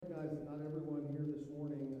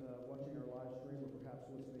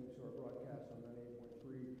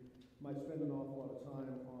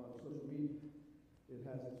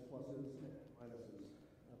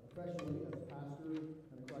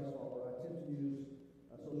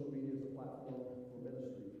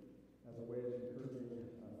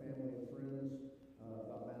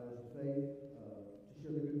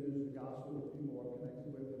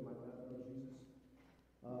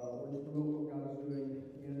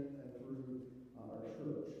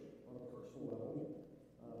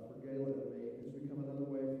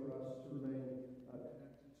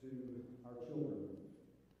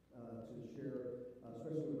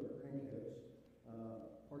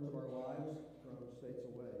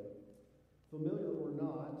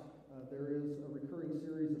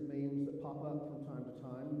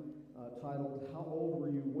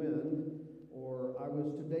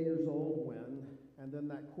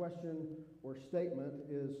question or statement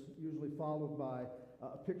is usually followed by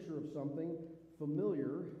a picture of something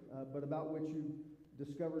familiar, but about which you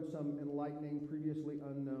discovered some enlightening, previously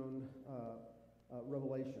unknown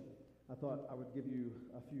revelation. I thought I would give you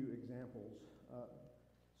a few examples.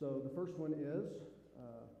 So the first one is,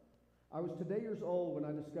 I was today years old when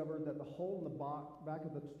I discovered that the hole in the back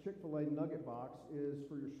of the Chick-fil-A nugget box is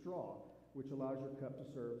for your straw, which allows your cup to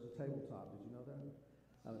serve as a tabletop. Did you know that?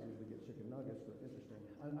 I don't usually get chicken nuggets, but interesting.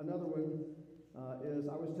 Another one is,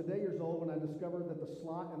 I was today years old when I discovered that the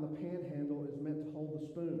slot in the pan handle is meant to hold the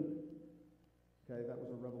spoon. Okay, that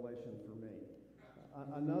was a revelation for me.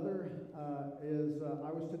 Another is,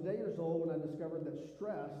 I was today years old when I discovered that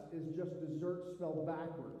stress is just dessert spelled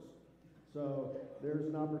backwards. So there's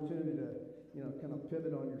an opportunity to, kind of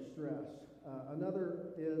pivot on your stress.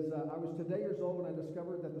 Another is, I was today years old when I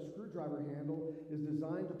discovered that the screwdriver handle is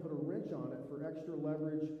designed to put a wrench on it for extra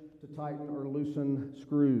leverage to tighten or loosen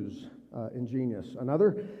screws. Ingenious.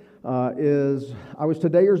 Another is, I was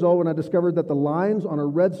today years old when I discovered that the lines on a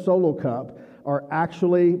red Solo cup are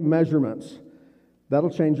actually measurements. That'll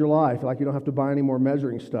change your life. Like, you don't have to buy any more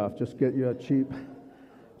measuring stuff. Just get you a cheap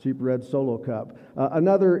red Solo cup.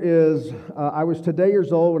 Another is, I was today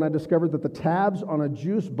years old when I discovered that the tabs on a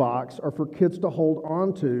juice box are for kids to hold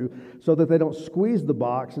on to so that they don't squeeze the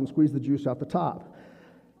box and squeeze the juice out the top.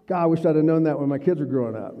 God, I wish I'd have known that when my kids were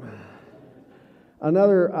growing up.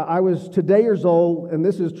 Another, I was today years old, and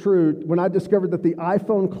this is true, when I discovered that the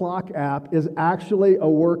iPhone clock app is actually a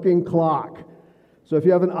working clock. So if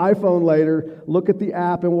you have an iPhone later, look at the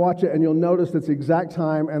app and watch it, and you'll notice it's the exact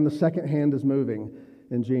time and the second hand is moving.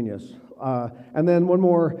 Ingenious. And then one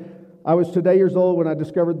more. I was today years old when I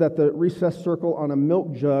discovered that the recessed circle on a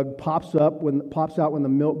milk jug pops out when the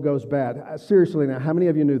milk goes bad. Seriously now, how many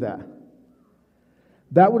of you knew that?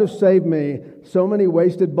 That would have saved me so many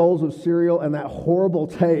wasted bowls of cereal and that horrible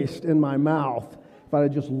taste in my mouth if I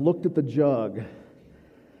had just looked at the jug.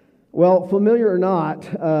 Well, familiar or not,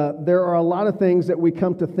 there are a lot of things that we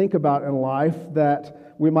come to think about in life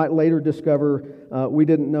that we might later discover we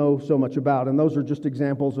didn't know so much about. And those are just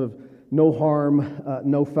examples of no harm,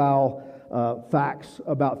 no foul facts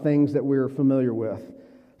about things that we're familiar with.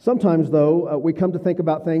 Sometimes, though, we come to think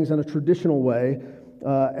about things in a traditional way,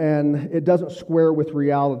 and it doesn't square with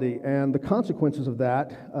reality. And the consequences of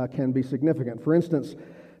that can be significant. For instance,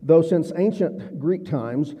 though since ancient Greek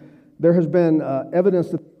times, there has been evidence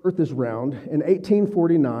that the earth is round. In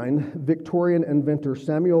 1849, Victorian inventor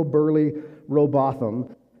Samuel Burley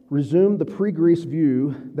Rowbotham resumed the pre-Greece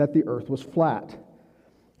view that the earth was flat.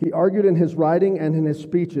 He argued in his writing and in his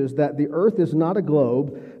speeches that the earth is not a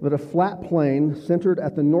globe, but a flat plane centered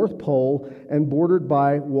at the North Pole and bordered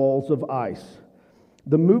by walls of ice.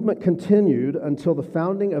 The movement continued until the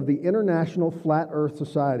founding of the International Flat Earth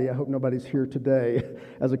Society. I hope nobody's here today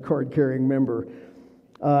as a card-carrying member.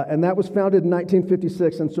 And that was founded in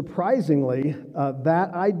 1956, and surprisingly,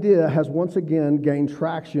 that idea has once again gained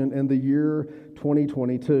traction in the year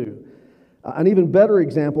 2022. An even better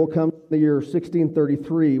example comes in the year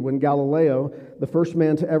 1633, when Galileo, the first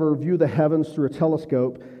man to ever view the heavens through a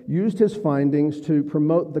telescope, used his findings to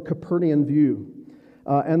promote the Copernican view.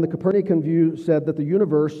 And the Copernican view said that the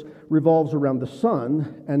universe revolves around the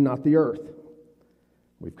sun and not the earth.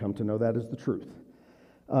 We've come to know that as the truth.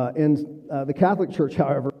 The Catholic Church,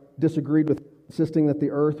 however, disagreed with insisting that the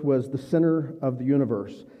earth was the center of the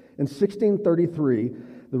universe. In 1633,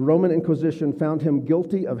 the Roman Inquisition found him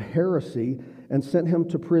guilty of heresy and sent him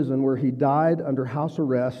to prison, where he died under house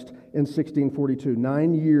arrest in 1642,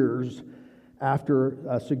 9 years after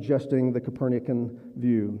suggesting the Copernican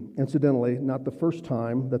view. Incidentally, not the first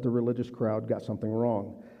time that the religious crowd got something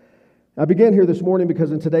wrong. I began here this morning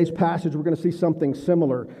because in today's passage we're going to see something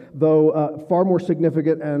similar, though far more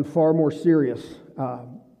significant and far more serious.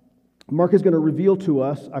 Mark is going to reveal to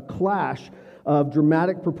us a clash of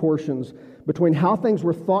dramatic proportions between how things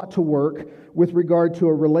were thought to work with regard to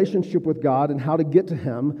a relationship with God and how to get to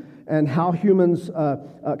Him, and how humans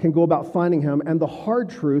can go about finding Him, and the hard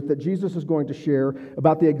truth that Jesus is going to share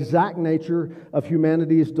about the exact nature of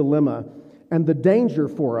humanity's dilemma and the danger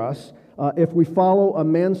for us if we follow a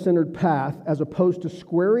man-centered path as opposed to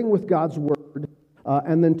squaring with God's Word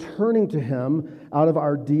and then turning to Him out of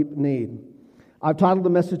our deep need. I've titled the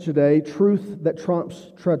message today, Truth That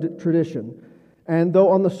Trumps Tradition. And though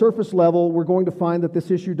on the surface level, we're going to find that this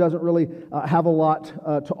issue doesn't really have a lot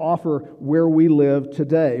to offer where we live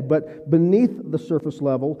today. But beneath the surface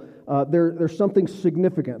level, there's something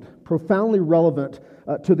significant, profoundly relevant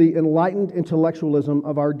to the enlightened intellectualism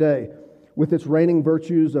of our day, with its reigning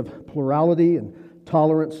virtues of plurality and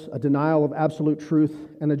tolerance, a denial of absolute truth,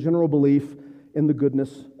 and a general belief in the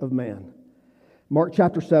goodness of man. Mark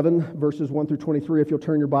chapter 7, verses 1 through 23, if you'll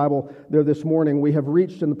turn your Bible there this morning. We have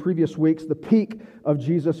reached in the previous weeks the peak of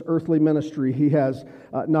Jesus' earthly ministry. He has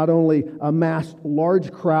not only amassed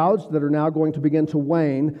large crowds that are now going to begin to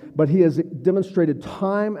wane, but he has demonstrated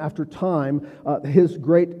time after time his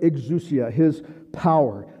great exousia, his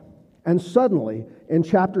power. And suddenly, in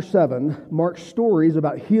chapter 7, Mark's stories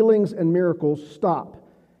about healings and miracles stop.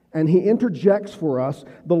 And he interjects for us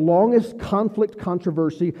the longest conflict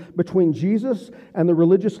controversy between Jesus and the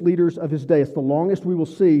religious leaders of his day. It's the longest we will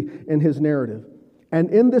see in his narrative. And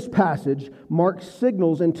in this passage, Mark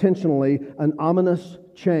signals intentionally an ominous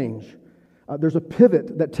change. There's a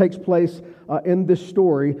pivot that takes place in this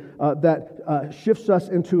story that shifts us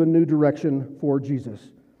into a new direction for Jesus.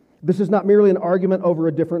 This is not merely an argument over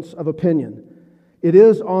a difference of opinion. It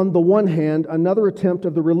is, on the one hand, another attempt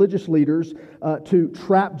of the religious leaders to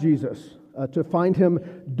trap Jesus, to find him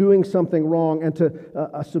doing something wrong, and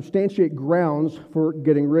to substantiate grounds for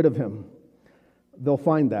getting rid of him. They'll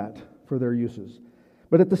find that for their uses.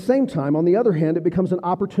 But at the same time, on the other hand, it becomes an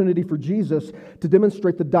opportunity for Jesus to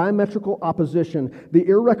demonstrate the diametrical opposition, the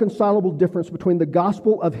irreconcilable difference between the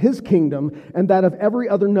gospel of his kingdom and that of every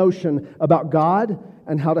other notion about God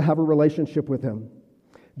and how to have a relationship with him.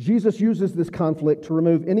 Jesus uses this conflict to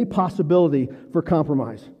remove any possibility for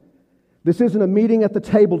compromise. This isn't a meeting at the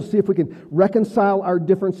table to see if we can reconcile our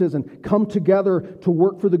differences and come together to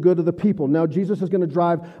work for the good of the people. Now, Jesus is going to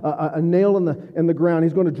drive a nail in the ground.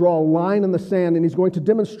 He's going to draw a line in the sand, and he's going to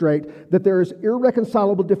demonstrate that there is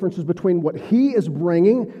irreconcilable differences between what he is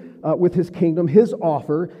bringing with his kingdom, his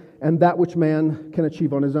offer, and that which man can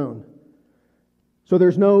achieve on his own. So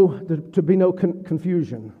there's to be no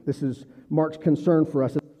confusion. This is Mark's concern for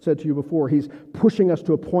us. As I said to you before, he's pushing us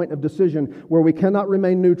to a point of decision where we cannot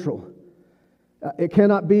remain neutral. It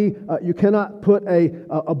cannot be, you cannot put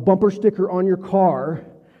a bumper sticker on your car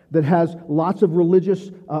that has lots of religious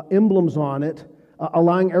emblems on it,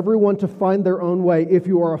 allowing everyone to find their own way if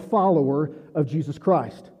you are a follower of Jesus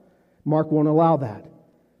Christ. Mark won't allow that.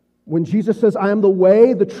 When Jesus says, I am the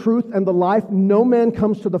way, the truth, and the life, no man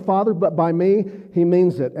comes to the Father but by me, he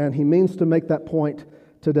means it, and he means to make that point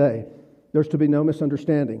today. There's to be no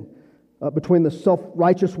misunderstanding between the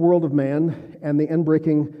self-righteous world of man and the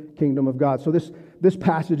inbreaking kingdom of God. So this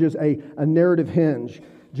passage is a narrative hinge.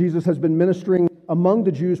 Jesus has been ministering among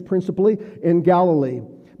the Jews principally in Galilee.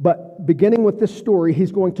 But beginning with this story,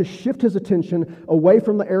 he's going to shift his attention away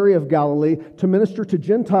from the area of Galilee to minister to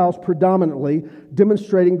Gentiles predominantly,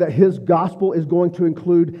 demonstrating that his gospel is going to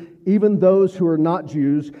include even those who are not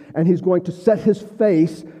Jews, and he's going to set his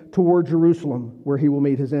face toward Jerusalem, where he will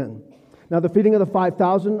meet his end. Now, the feeding of the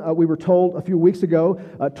 5,000, we were told a few weeks ago,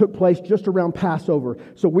 took place just around Passover.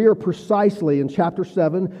 So we are precisely in chapter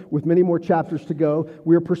 7, with many more chapters to go,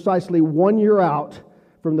 we are precisely 1 year out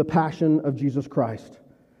from the passion of Jesus Christ.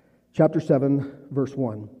 Chapter 7, verse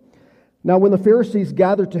 1. Now, when the Pharisees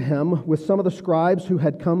gathered to him with some of the scribes who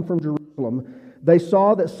had come from Jerusalem, they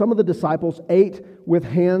saw that some of the disciples ate with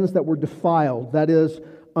hands that were defiled, that is,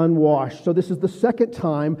 unwashed. So this is the second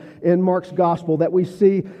time in Mark's gospel that we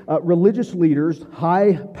see religious leaders,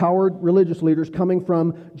 high-powered religious leaders coming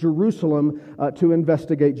from Jerusalem to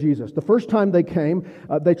investigate Jesus. The first time they came,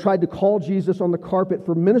 they tried to call Jesus on the carpet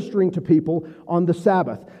for ministering to people on the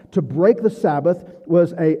Sabbath. To break the Sabbath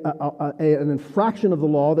was an infraction of the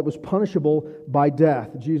law that was punishable by death.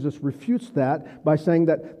 Jesus refutes that by saying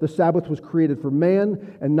that the Sabbath was created for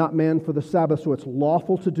man and not man for the Sabbath. So it's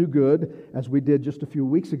lawful to do good, as we did just a few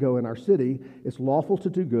weeks ago in our city. It's lawful to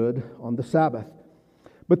do good on the Sabbath.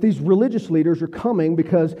 But these religious leaders are coming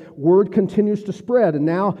because word continues to spread. And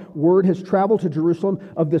now word has traveled to Jerusalem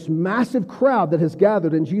of this massive crowd that has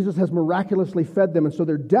gathered, and Jesus has miraculously fed them. And so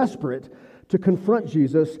they're desperate to confront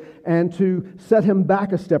Jesus and to set him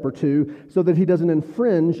back a step or two so that he doesn't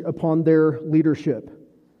infringe upon their leadership.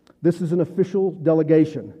 This is an official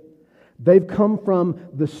delegation. They've come from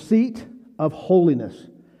the seat of holiness.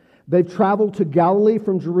 They've traveled to Galilee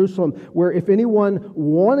from Jerusalem, where if anyone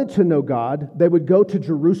wanted to know God, they would go to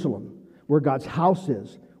Jerusalem, where God's house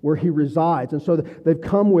is, where he resides. And so they've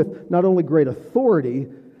come with not only great authority,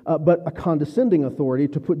 but a condescending authority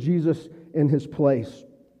to put Jesus in his place.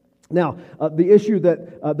 Now, the issue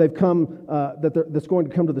that they've come that's going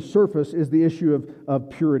to come to the surface is the issue of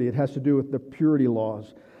purity. It has to do with the purity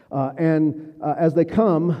laws. And as they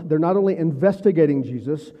come, they're not only investigating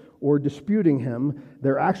Jesus or disputing him,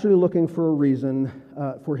 they're actually looking for a reason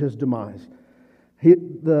for his demise.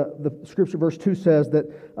 The scripture, verse 2 says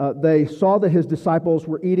that they saw that his disciples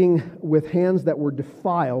were eating with hands that were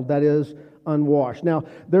defiled, that is, unwashed. Now,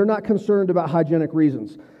 they're not concerned about hygienic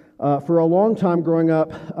reasons. For a long time growing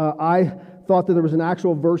up, I thought that there was an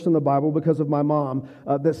actual verse in the Bible because of my mom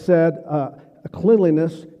that said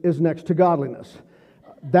cleanliness is next to godliness.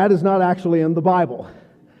 That is not actually in the Bible.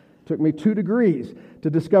 It took me 2 degrees to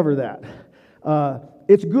discover that.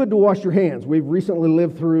 It's good to wash your hands. We've recently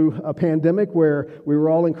lived through a pandemic where we were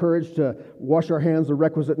all encouraged to wash our hands the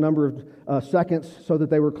requisite number of seconds so that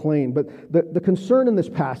they were clean. But the concern in this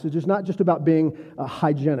passage is not just about being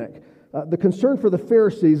hygienic. The concern for the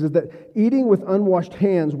Pharisees is that eating with unwashed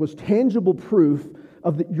hands was tangible proof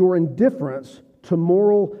of your indifference to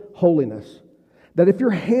moral holiness. That if your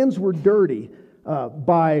hands were dirty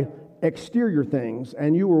by exterior things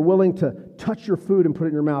and you were willing to touch your food and put it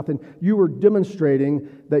in your mouth, and you were demonstrating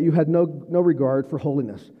that you had no regard for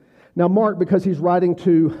holiness. Now Mark, because he's writing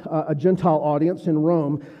to a Gentile audience in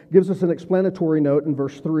Rome, gives us an explanatory note in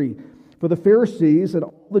verse 3. For the Pharisees and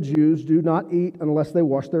all the Jews do not eat unless they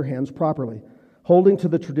wash their hands properly, holding to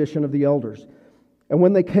the tradition of the elders. And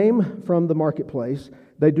when they came from the marketplace,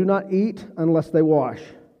 they do not eat unless they wash.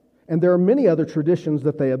 And there are many other traditions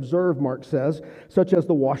that they observe, Mark says, such as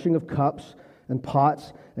the washing of cups and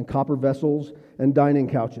pots and copper vessels and dining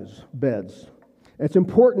couches, beds. It's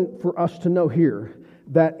important for us to know here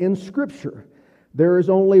that in Scripture, there is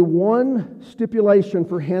only one stipulation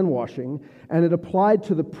for hand washing, and it applied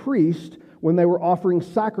to the priest when they were offering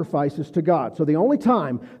sacrifices to God. So the only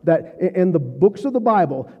time that in the books of the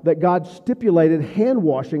Bible that God stipulated hand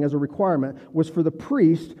washing as a requirement was for the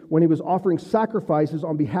priest when he was offering sacrifices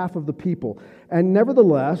on behalf of the people. And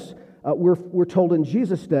nevertheless, we're told in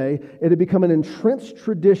Jesus' day, it had become an entrenched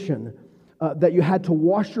tradition that you had to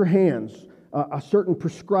wash your hands a certain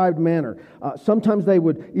prescribed manner. Sometimes they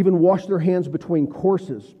would even wash their hands between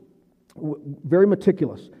courses. Very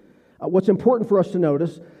meticulous. What's important for us to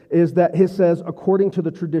notice is that he says, according to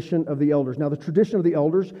the tradition of the elders. Now, the tradition of the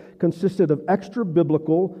elders consisted of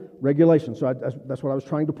extra-biblical regulations. So that's what I was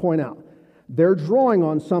trying to point out. They're drawing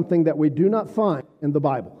on something that we do not find in the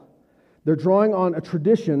Bible. They're drawing on a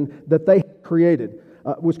tradition that they created.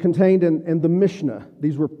 Was contained in the Mishnah.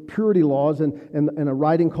 These were purity laws in a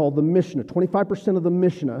writing called the Mishnah. 25% of the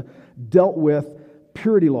Mishnah dealt with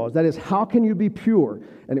purity laws. That is, how can you be pure?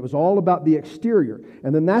 And it was all about the exterior.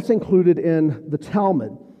 And then that's included in the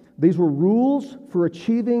Talmud. These were rules for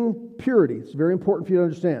achieving purity. It's very important for you to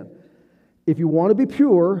understand. If you want to be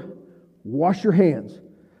pure, wash your hands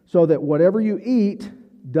so that whatever you eat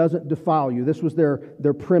doesn't defile you. This was their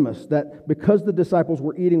premise, that because the disciples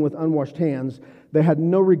were eating with unwashed hands, they had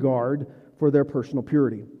no regard for their personal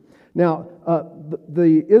purity. Now,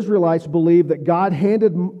 the Israelites believed that God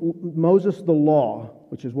handed Moses the law,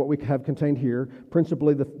 which is what we have contained here,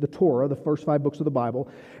 principally the Torah, the first 5 books of the Bible.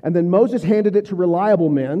 And then Moses handed it to reliable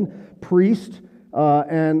men, priests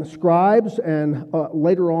and scribes, and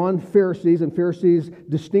later on Pharisees. And Pharisees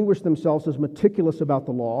distinguished themselves as meticulous about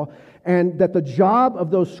the law. And that the job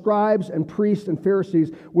of those scribes and priests and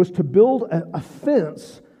Pharisees was to build a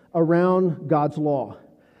fence around God's law.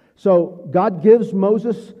 So God gives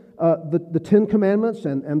Moses the 10 Commandments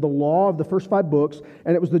and the law of the first 5 books,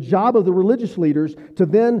 and it was the job of the religious leaders to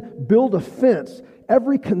then build a fence.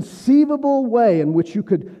 Every conceivable way in which you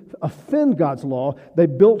could offend God's law, they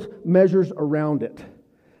built measures around it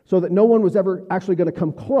so that no one was ever actually going to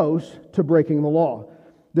come close to breaking the law.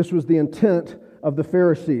 This was the intent of the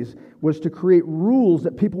Pharisees, was to create rules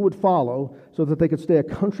that people would follow so that they could stay a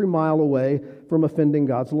country mile away from offending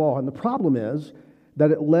God's law. And the problem is that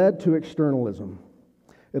it led to externalism.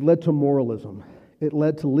 It led to moralism. It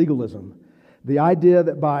led to legalism. The idea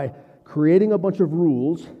that by creating a bunch of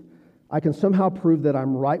rules, I can somehow prove that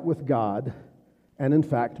I'm right with God and, in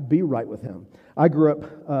fact, be right with Him. I grew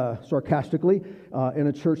up sarcastically in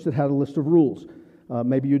a church that had a list of rules.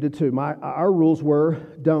 Maybe you did too. Our rules were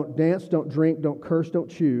don't dance, don't drink, don't curse, don't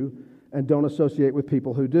chew, and don't associate with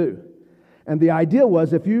people who do. And the idea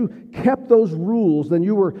was if you kept those rules, then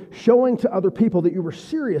you were showing to other people that you were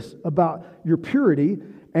serious about your purity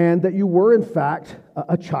and that you were, in fact,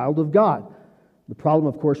 a child of God. The problem,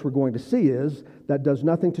 of course, we're going to see is that does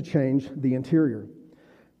nothing to change the interior.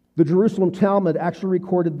 The Jerusalem Talmud actually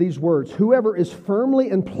recorded these words: "Whoever is firmly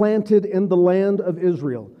implanted in the land of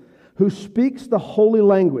Israel, who speaks the holy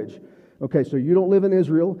language." Okay, so you don't live in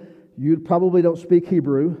Israel. You probably don't speak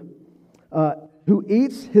Hebrew. Who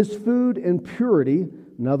eats his food in purity,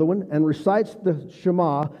 another one, and recites the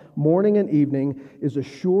Shema morning and evening, is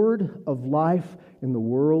assured of life in the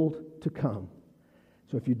world to come.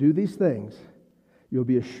 So if you do these things, you'll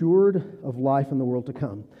be assured of life in the world to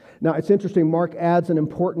come. Now, it's interesting, Mark adds an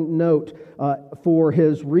important note for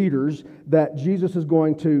his readers that Jesus is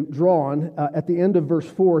going to draw on. At the end of verse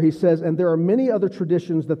 4, he says, "And there are many other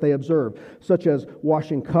traditions that they observe, such as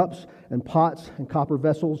washing cups and pots and copper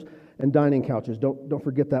vessels and dining couches. Don't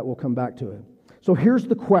forget that. We'll come back to it. So here's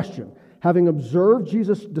the question. Having observed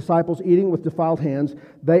Jesus' disciples eating with defiled hands,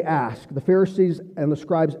 they ask, the Pharisees and the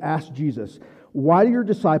scribes asked Jesus, "Why do your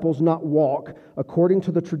disciples not walk according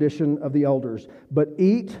to the tradition of the elders, but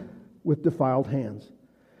eat with defiled hands?"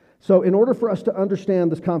 So in order for us to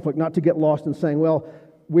understand this conflict, not to get lost in saying, well,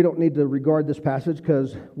 we don't need to regard this passage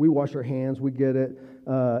because we wash our hands, we get it,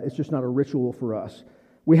 it's just not a ritual for us.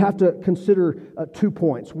 We have to consider 2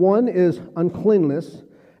 points. One is uncleanness,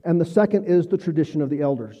 and the second is the tradition of the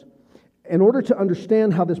elders. In order to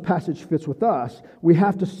understand how this passage fits with us, we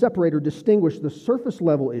have to separate or distinguish the surface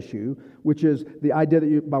level issue, which is the idea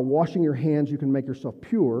that by washing your hands you can make yourself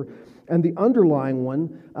pure, and the underlying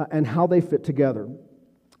one and how they fit together.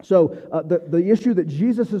 So the issue that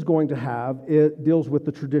Jesus is going to have, it deals with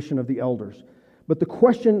the tradition of the elders. But the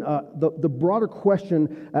question, the broader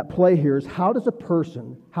question at play here is, how does a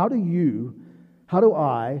person, how do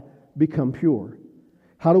I become pure?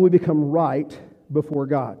 How do we become right before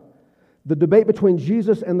God? The debate between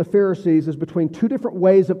Jesus and the Pharisees is between two different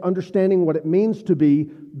ways of understanding what it means to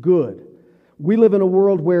be good. We live in a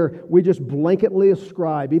world where we just blanketly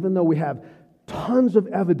ascribe, even though we have tons of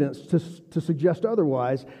evidence to suggest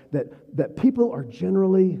otherwise, that people are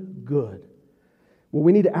generally good. Well,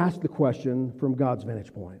 we need to ask the question from God's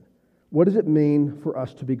vantage point. What does it mean for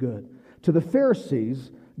us to be good? To the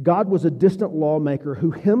Pharisees, God was a distant lawmaker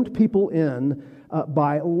who hemmed people in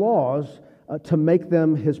by laws to make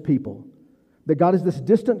them his people. That God is this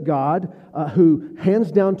distant God who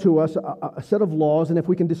hands down to us a set of laws, and if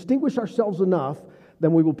we can distinguish ourselves enough,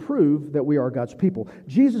 then we will prove that we are God's people.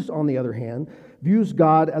 Jesus, on the other hand, views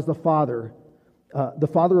God as the Father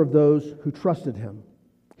of those who trusted him.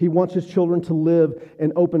 He wants his children to live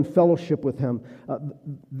in open fellowship with him.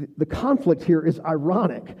 The conflict here is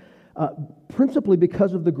ironic, principally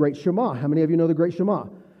because of the Great Shema. How many of you know the Great Shema?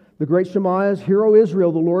 The Great Shema is, "Hear, O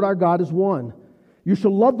Israel, the Lord our God is one. You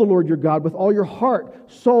shall love the Lord your God with all your heart,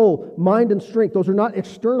 soul, mind, and strength." Those are not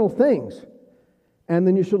external things. "And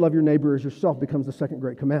then you shall love your neighbor as yourself," becomes the second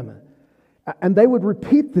great commandment. And they would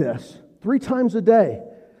repeat this 3 times a day.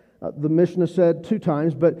 The Mishnah said 2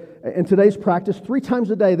 times, but in today's practice, 3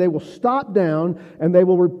 times a day, they will stop down and they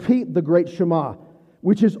will repeat the Great Shema,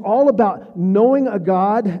 which is all about knowing a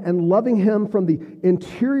God and loving him from the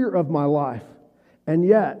interior of my life. And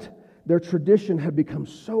yet, their tradition had become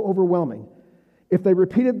so overwhelming. If they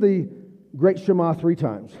repeated the Great Shema 3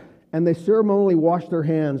 times, and they ceremonially washed their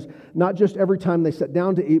hands, not just every time they sat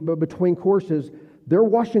down to eat, but between courses, they're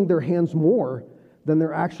washing their hands more than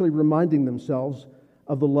they're actually reminding themselves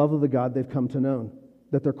of the love of the God they've come to know,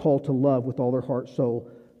 that they're called to love with all their heart, soul,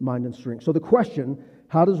 mind, and strength. So the question,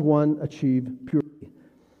 how does one achieve purity?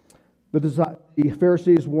 The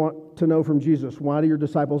Pharisees want to know from Jesus, why do your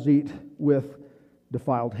disciples eat with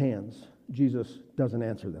defiled hands? Jesus doesn't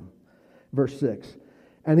answer them. Verse 6,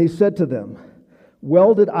 "And he said to them,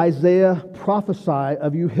 well did Isaiah prophesy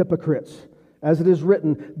of you hypocrites, as it is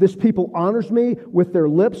written, this people honors me with their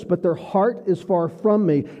lips, but their heart is far from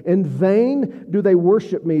me. In vain do they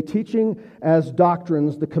worship me, teaching as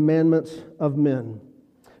doctrines the commandments of men."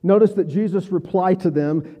 Notice that Jesus' reply to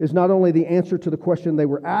them is not only the answer to the question they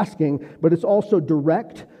were asking, but it's also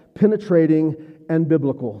direct, penetrating, and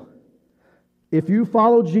biblical. If you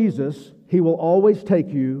follow Jesus, he will always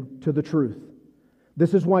take you to the truth.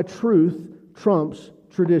 This is why truth trumps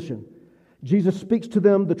tradition. Jesus speaks to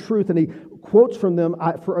them the truth, and he quotes for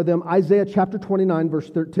them Isaiah chapter 29, verse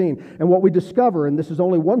 13. And what we discover, and this is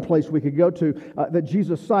only one place we could go to that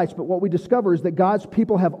Jesus cites, but what we discover is that God's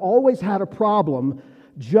people have always had a problem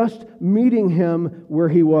just meeting him where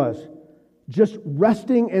he was, just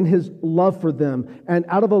resting in his love for them, and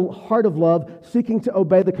out of a heart of love, seeking to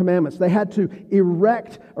obey the commandments. They had to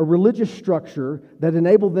erect a religious structure that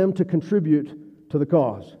enabled them to contribute to the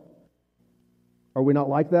cause. Are we not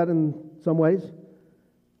like that in some ways?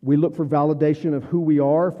 We look for validation of who we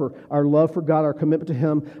are, for our love for God, our commitment to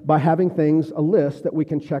him, by having things, a list that we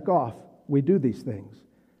can check off. We do these things.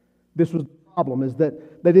 This was the problem, is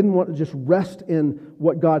that they didn't want to just rest in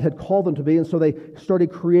what God had called them to be, and so they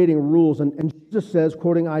started creating rules. And Jesus says,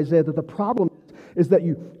 quoting Isaiah, that the problem is that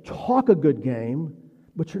you talk a good game,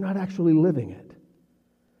 but you're not actually living it.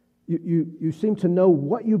 You seem to know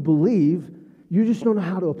what you believe, you just don't know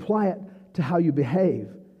how to apply it to how you behave.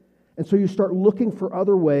 And so you start looking for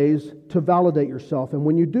other ways to validate yourself. And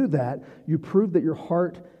when you do that, you prove that your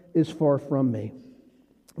heart is far from me.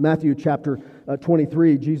 Matthew chapter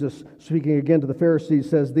 23, Jesus, speaking again to the Pharisees,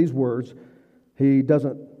 says these words. He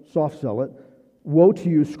doesn't soft sell it. "Woe to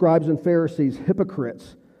you, scribes and Pharisees,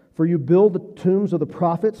 hypocrites, for you build the tombs of the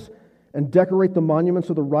prophets, and decorate the monuments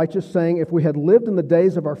of the righteous, saying, if we had lived in the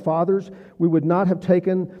days of our fathers, we would not have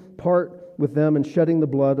taken part with them in shedding the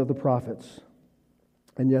blood of the prophets.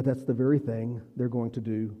 And yet that's the very thing they're going to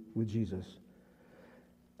do with Jesus.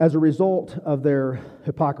 As a result of their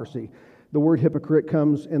hypocrisy, the word hypocrite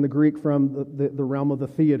comes in the Greek from the realm of the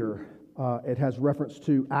theater. It has reference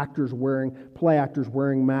to play actors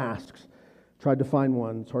wearing masks. Tried to find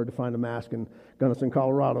one. It's hard to find a mask in Gunnison,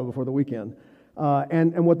 Colorado before the weekend.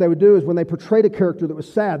 And what they would do is when they portrayed a character that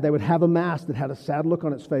was sad, they would have a mask that had a sad look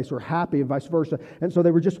on its face, or happy, and vice versa. And so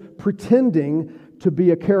they were just pretending to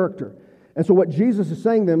be a character. And so what Jesus is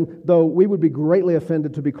saying then, though we would be greatly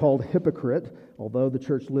offended to be called hypocrite, although the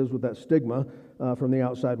church lives with that stigma from the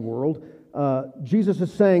outside world, Jesus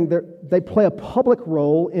is saying that they play a public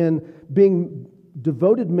role in being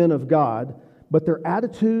devoted men of God, but their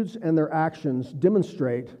attitudes and their actions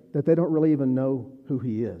demonstrate that they don't really even know who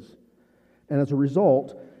He is. And as a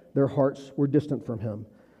result, their hearts were distant from Him.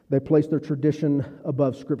 They placed their tradition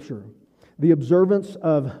above Scripture. The observance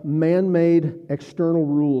of man-made external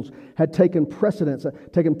rules had taken precedence,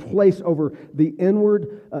 taken place over the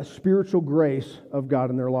inward spiritual grace of God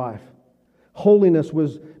in their life. Holiness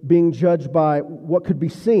was being judged by what could be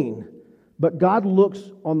seen, but God looks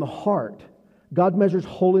on the heart. God measures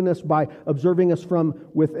holiness by observing us from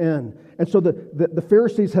within. And so the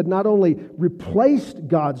Pharisees had not only replaced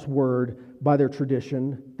God's word by their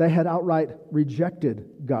tradition, they had outright rejected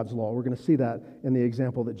God's law. We're going to see that in the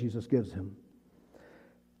example that Jesus gives him.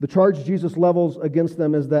 The charge Jesus levels against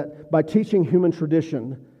them is that by teaching human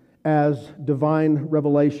tradition as divine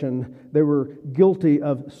revelation, they were guilty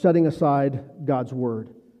of setting aside God's word.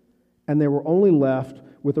 And they were only left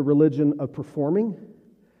with a religion of performing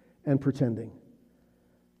and pretending.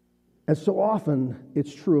 And so often,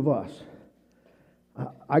 it's true of us.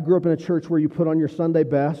 I grew up in a church where you put on your Sunday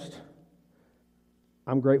best.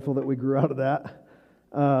 I'm grateful that we grew out of that.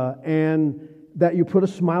 And that you put a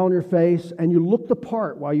smile on your face and you looked the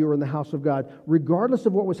part while you were in the house of God, regardless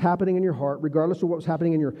of what was happening in your heart, regardless of what was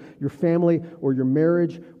happening in your family or your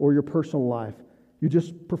marriage or your personal life. You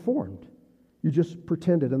just performed. You just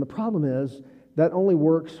pretended. And the problem is that only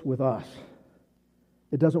works with us.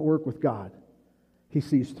 It doesn't work with God. He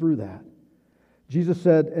sees through that. Jesus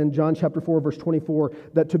said in John chapter 4, verse 24,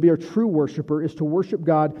 that to be a true worshiper is to worship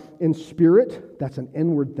God in spirit, that's an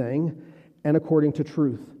inward thing, and according to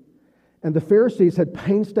truth. And the Pharisees had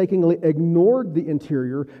painstakingly ignored the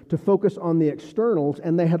interior to focus on the externals,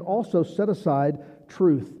 and they had also set aside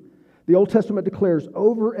truth. The Old Testament declares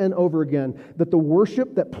over and over again that the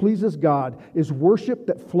worship that pleases God is worship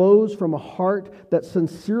that flows from a heart that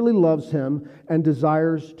sincerely loves Him and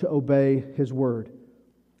desires to obey His word.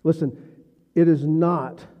 Listen, it is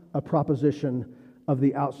not a proposition of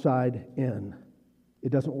the outside in.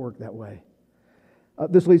 It doesn't work that way.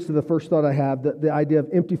 This leads to the first thought I have, the idea of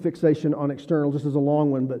empty fixation on externals. This is a long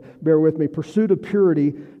one, but bear with me. Pursuit of purity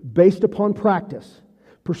based upon practice.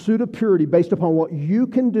 Pursuit of purity based upon what you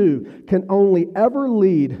can do can only ever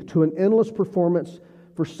lead to an endless performance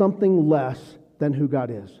for something less than who God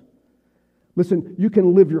is. Listen, you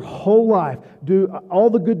can live your whole life, do all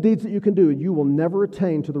the good deeds that you can do, and you will never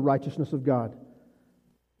attain to the righteousness of God.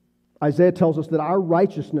 Isaiah tells us that our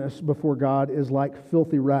righteousness before God is like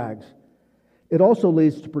filthy rags. It also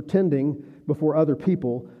leads to pretending before other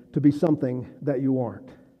people to be something that you aren't.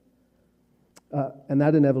 And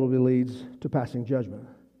that inevitably leads to passing judgment.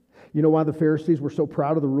 You know why the Pharisees were so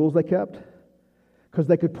proud of the rules they kept? Because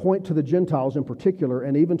they could point to the Gentiles in particular,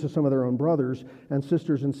 and even to some of their own brothers and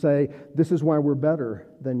sisters, and say, this is why we're better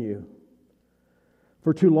than you.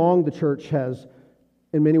 For too long, the church has,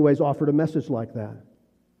 in many ways, offered a message like that.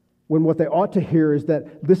 When what they ought to hear is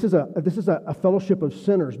that this is a fellowship of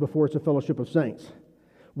sinners before it's a fellowship of saints.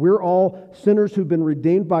 We're all sinners who've been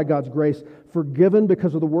redeemed by God's grace, forgiven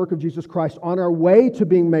because of the work of Jesus Christ, on our way to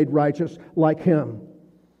being made righteous like Him.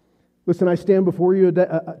 Listen, I stand before you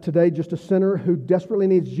today just a sinner who desperately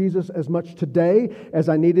needs Jesus as much today as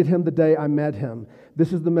I needed Him the day I met Him.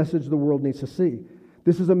 This is the message the world needs to see.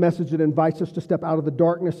 This is a message that invites us to step out of the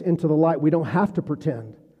darkness into the light. We don't have to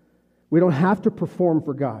pretend. We don't have to perform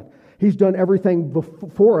for God. He's done everything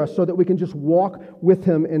before us so that we can just walk with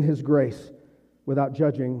Him in His grace without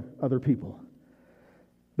judging other people.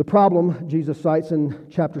 The problem Jesus cites in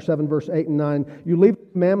chapter 7, verse 8 and 9, you leave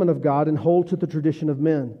the commandment of God and hold to the tradition of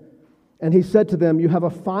men. And He said to them, you have a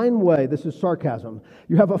fine way, this is sarcasm,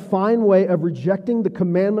 you have a fine way of rejecting the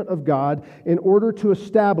commandment of God in order to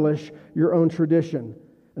establish your own tradition.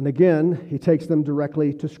 And again, He takes them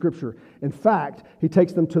directly to Scripture. In fact, He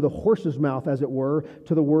takes them to the horse's mouth, as it were,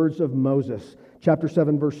 to the words of Moses. Chapter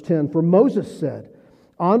 7, verse 10, for Moses said,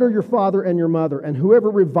 Honor your father and your mother, and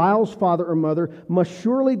whoever reviles father or mother must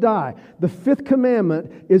surely die. The fifth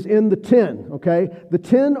commandment is in the 10, okay? The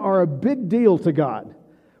 10 are a big deal to God.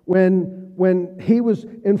 When he was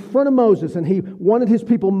in front of Moses and he wanted his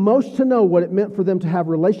people most to know what it meant for them to have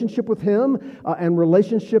relationship with him and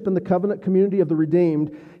relationship in the covenant community of the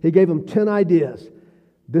redeemed, he gave them 10 ideas.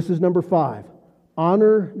 This is number 5.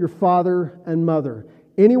 Honor your father and mother.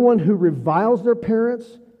 Anyone who reviles their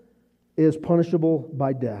parents is punishable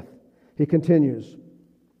by death. He continues,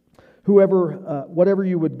 whatever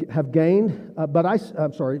you would have gained,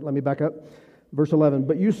 I'm sorry, let me back up. Verse 11,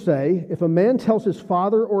 but you say, if a man tells his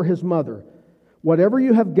father or his mother, whatever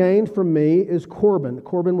you have gained from me is Corban.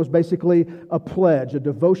 Corban was basically a pledge, a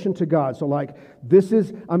devotion to God. So like,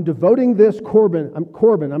 I'm devoting this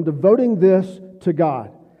I'm devoting this to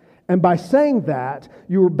God. And by saying that,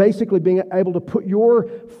 you were basically being able to put your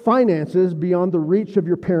finances beyond the reach of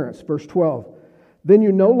your parents. Verse 12, then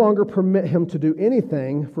you no longer permit him to do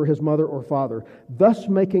anything for his mother or father, thus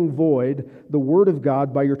making void the word of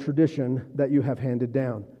God by your tradition that you have handed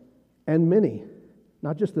down. And many,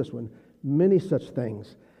 not just this one, many such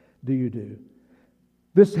things do you do.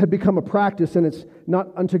 This had become a practice, and it's not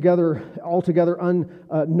altogether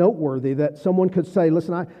unnoteworthy that someone could say,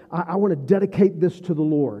 listen, I want to dedicate this to the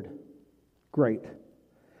Lord. Great.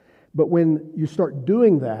 But when you start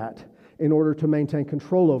doing that in order to maintain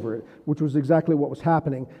control over it, which was exactly what was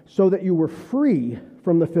happening, so that you were free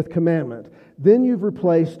from the fifth commandment, then you've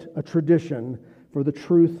replaced a tradition for the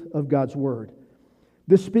truth of God's word.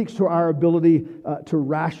 This speaks to our ability to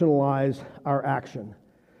rationalize our action.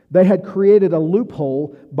 They had created a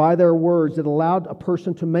loophole by their words that allowed a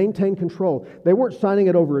person to maintain control. They weren't signing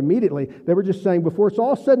it over immediately. They were just saying, before it's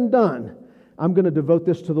all said and done, I'm going to devote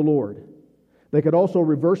this to the Lord. They could also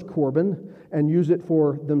reverse Corban and use it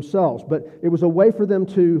for themselves. But it was a way for them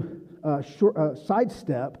to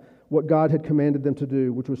sidestep what God had commanded them to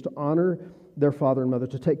do, which was to honor their father and mother,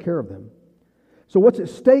 to take care of them. So what's at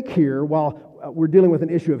stake here, while we're dealing with an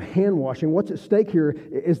issue of hand washing, what's at stake here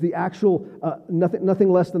is the actual, nothing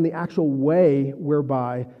less than the actual way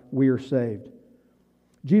whereby we are saved.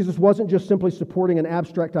 Jesus wasn't just simply supporting an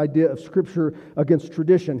abstract idea of Scripture against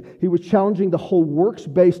tradition. He was challenging the whole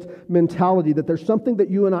works-based mentality that there's something that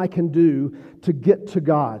you and I can do to get to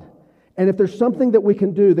God. And if there's something that we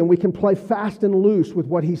can do, then we can play fast and loose with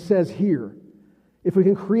what he says here. If we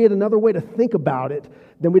can create another way to think about it,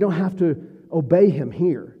 then we don't have to obey him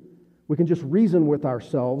here. We can just reason with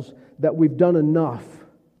ourselves that we've done enough,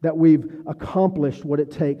 that we've accomplished what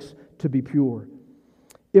it takes to be pure.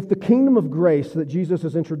 If the kingdom of grace that Jesus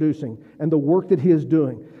is introducing and the work that he is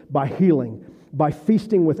doing by healing, by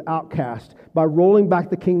feasting with outcasts, by rolling back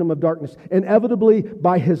the kingdom of darkness, inevitably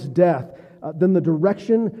by his death, then the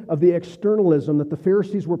direction of the externalism that the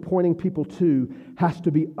Pharisees were pointing people to has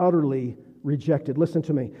to be utterly rejected. Listen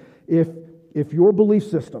to me. If your belief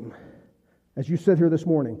system, as you said here this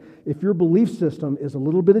morning, if your belief system is a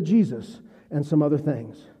little bit of Jesus and some other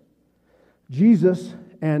things, Jesus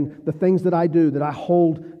and the things that I do, that I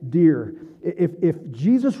hold dear, if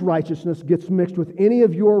Jesus' righteousness gets mixed with any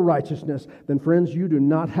of your righteousness, then friends, you do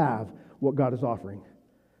not have what God is offering.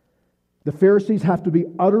 The Pharisees have to be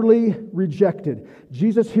utterly rejected.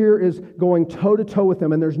 Jesus here is going toe-to-toe with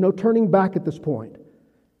them, and there's no turning back at this point.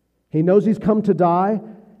 He knows he's come to die,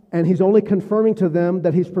 and he's only confirming to them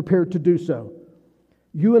that he's prepared to do so.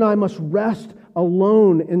 You and I must rest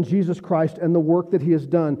alone in Jesus Christ and the work that he has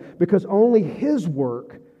done, because only his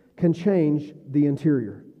work can change the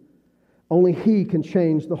interior. Only he can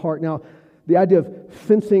change the heart. Now, the idea of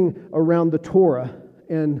fencing around the Torah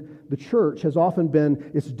and the church has often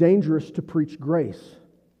been, it's dangerous to preach grace.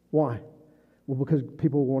 Why? Well, because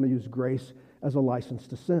people want to use grace as a license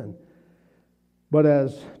to sin. But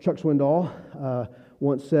as Chuck Swindoll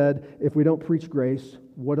once said, if we don't preach grace,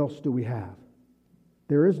 what else do we have?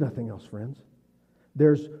 There is nothing else, friends.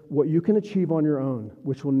 There's what you can achieve on your own,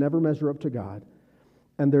 which will never measure up to God,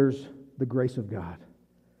 and there's the grace of God.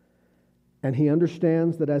 And he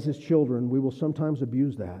understands that as his children, we will sometimes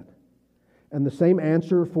abuse that. And the same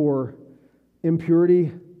answer for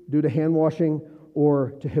impurity due to hand washing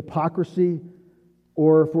or to hypocrisy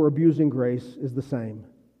or for abusing grace is the same: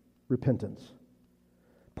 repentance.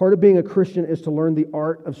 Part of being a Christian is to learn the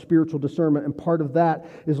art of spiritual discernment, and part of that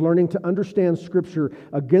is learning to understand Scripture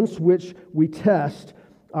against which we test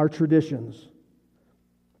our traditions.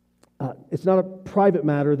 It's not a private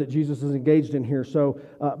matter that Jesus is engaged in here, so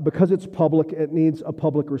because it's public, it needs a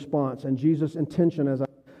public response. And Jesus' intention, as I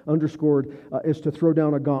underscored, is to throw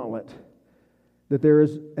down a gauntlet, that there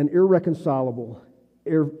is an irreconcilable,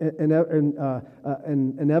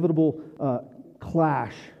 an inevitable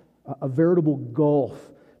clash, a veritable gulf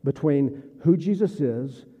between who Jesus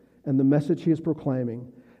is and the message he is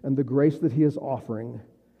proclaiming and the grace that he is offering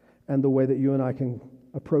and the way that you and I can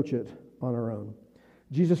approach it on our own.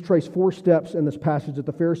 Jesus traced 4 steps in this passage that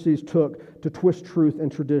the Pharisees took to twist truth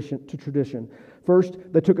and tradition. First,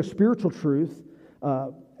 they took a spiritual truth,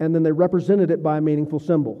 and then they represented it by a meaningful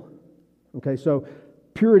symbol. Okay, so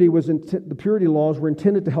the purity laws were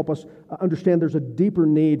intended to help us understand there's a deeper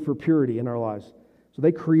need for purity in our lives. So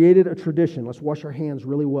they created a tradition. Let's wash our hands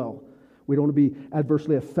really well. We don't want to be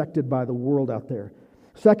adversely affected by the world out there.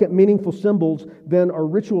 Second, meaningful symbols then are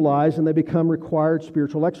ritualized and they become required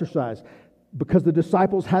spiritual exercise. Because the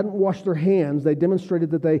disciples hadn't washed their hands, they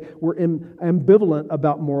demonstrated that they were ambivalent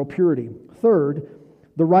about moral purity. Third,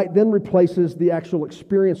 the rite then replaces the actual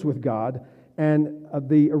experience with God and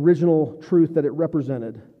the original truth that it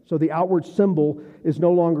represented. So the outward symbol is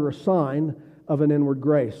no longer a sign of an inward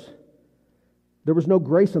grace. There was no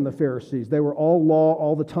grace in the Pharisees. They were all law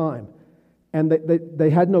all the time. And they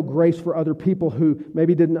had no grace for other people who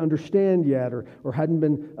maybe didn't understand yet or hadn't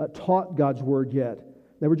been taught God's word yet.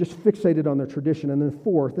 They were just fixated on their tradition. And then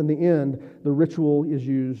fourth, in the end, the ritual is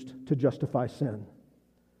used to justify sin.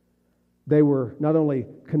 They were not only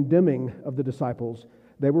condemning of the disciples,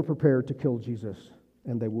 they were prepared to kill Jesus,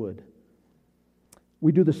 and they would.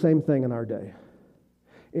 We do the same thing in our day.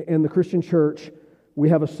 In the Christian church, we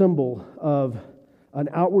have a symbol of an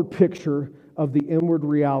outward picture of the inward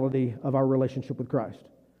reality of our relationship with Christ.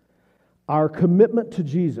 Our commitment to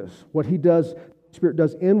Jesus, what he does, the Spirit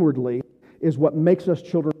does inwardly, is what makes us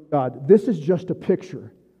children of God. This is just a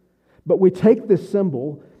picture. But we take this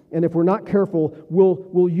symbol, and if we're not careful,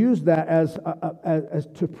 we'll use that as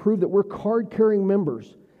to prove that we're card-carrying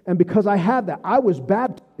members. And because I have that, I was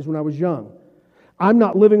baptized when I was young. I'm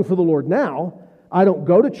not living for the Lord now. I don't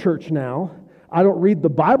go to church now. I don't read the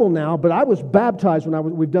Bible now, but I was baptized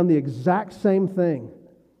we've done the exact same thing.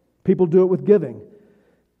 People do it with giving.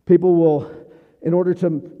 People will, in order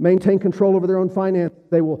to maintain control over their own finances,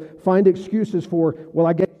 they will find excuses for, well,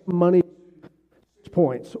 I gave money 6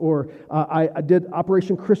 points, or I did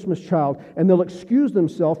Operation Christmas Child, and they'll excuse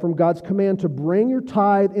themselves from God's command to bring your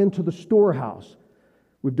tithe into the storehouse.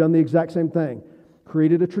 We've done the exact same thing.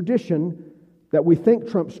 Created a tradition that we think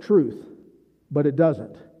trumps truth, but it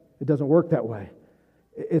doesn't. It doesn't work that way.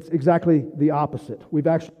 It's exactly the opposite. We've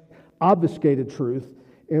actually obfuscated truth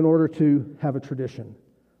in order to have a tradition.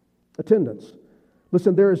 Attendance.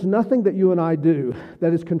 Listen, there is nothing that you and I do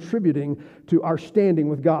that is contributing to our standing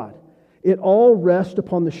with God. It all rests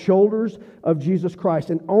upon the shoulders of Jesus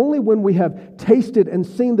Christ. And only when we have tasted and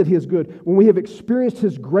seen that he is good, when we have experienced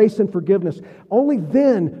his grace and forgiveness, only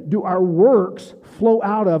then do our works flow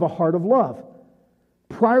out of a heart of love.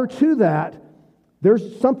 Prior to that,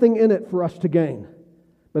 there's something in it for us to gain.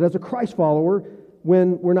 But as a Christ follower,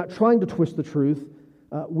 when we're not trying to twist the truth,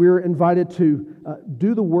 we're invited to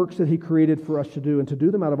do the works that he created for us to do and to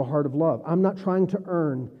do them out of a heart of love. I'm not trying to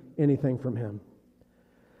earn anything from him.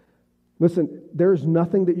 Listen, there's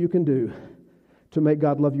nothing that you can do to make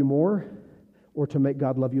God love you more or to make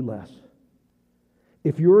God love you less.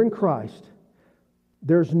 If you're in Christ,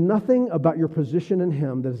 there's nothing about your position in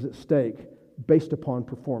him that is at stake based upon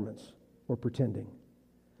performance or pretending.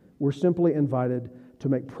 We're simply invited to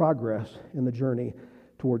make progress in the journey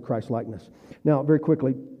toward Christ-likeness. Now, very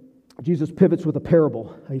quickly, Jesus pivots with a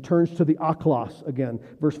parable. He turns to the aklos again,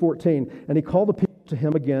 verse 14, and he called the people to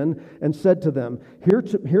him again and said to them,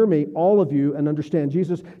 hear me, all of you, and understand.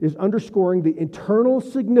 Jesus is underscoring the eternal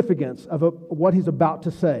significance of what he's about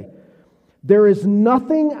to say. There is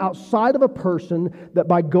nothing outside of a person that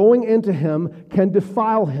by going into him can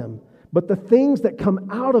defile him, but the things that come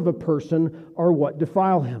out of a person are what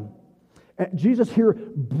defile him. Jesus here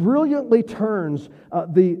brilliantly turns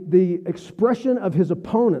the expression of his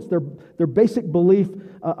opponents, their basic belief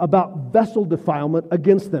about vessel defilement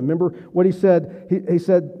against them. Remember what he said? He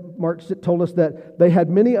said, Mark told us that they had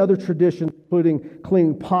many other traditions, including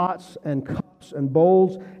cleaning pots and cups and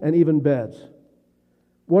bowls and even beds.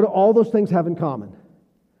 What do all those things have in common?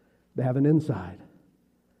 They have an inside.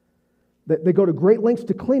 They go to great lengths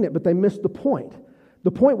to clean it, but they miss the point.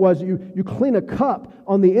 The point was you clean a cup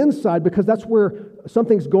on the inside because that's where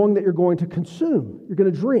something's going that you're going to consume. You're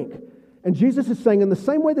going to drink. And Jesus is saying in the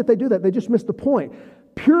same way that they do that, they just miss the point.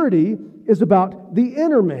 Purity is about the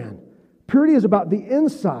inner man. Purity is about the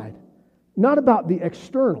inside, not about the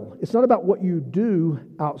external. It's not about what you do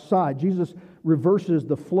outside. Jesus reverses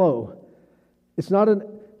the flow. It's not an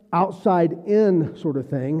outside-in sort of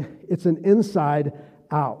thing. It's an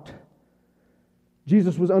inside-out.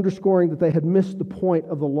 Jesus was underscoring that they had missed the point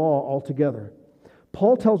of the law altogether.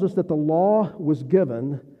 Paul tells us that the law was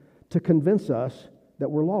given to convince us that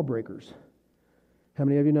we're lawbreakers. How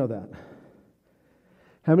many of you know that?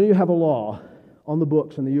 How many of you have a law on the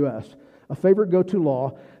books in the U.S., a favorite go-to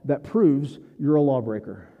law that proves you're a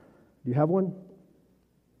lawbreaker? Do you have one?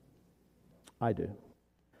 I do.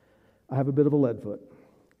 I have a bit of a lead foot.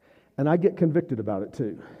 And I get convicted about it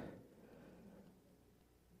too.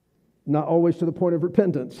 Not always to the point of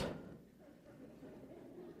repentance.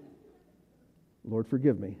 Lord,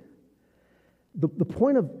 forgive me. The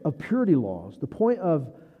point of purity laws, the point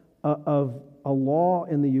of a law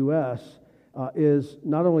in the U.S. Is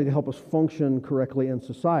not only to help us function correctly in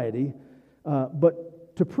society,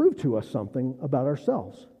 but to prove to us something about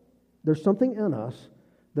ourselves. There's something in us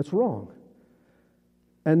that's wrong.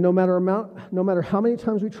 And no matter how many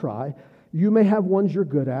times we try, you may have ones you're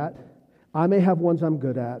good at, I may have ones I'm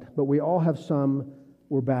good at, but we all have some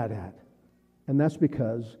we're bad at. And that's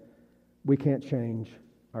because we can't change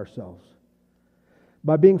ourselves.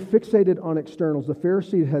 By being fixated on externals, the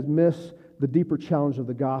Pharisee has missed the deeper challenge of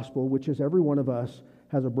the gospel, which is every one of us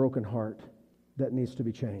has a broken heart that needs to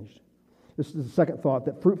be changed. This is the second thought,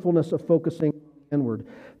 that fruitfulness of focusing inward.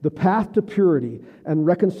 The path to purity and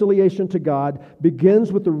reconciliation to God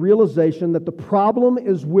begins with the realization that the problem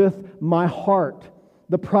is with my heart.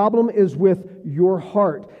 The problem is with your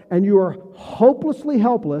heart, and you are hopelessly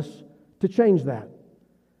helpless to change that.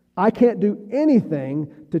 I can't do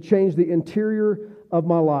anything to change the interior of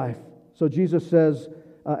my life. So Jesus says,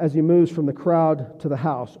 as he moves from the crowd to the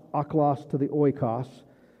house, aklos to the oikos,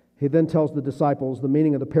 he then tells the disciples the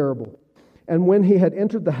meaning of the parable. And when he had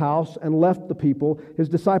entered the house and left the people, his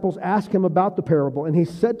disciples asked him about the parable, and he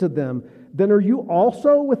said to them, "Then are you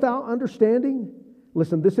also without understanding?"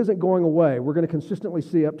 Listen, this isn't going away. We're going to consistently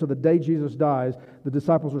see up to the day Jesus dies, the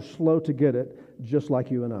disciples are slow to get it, just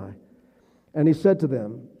like you and I. And he said to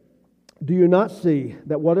them, "Do you not see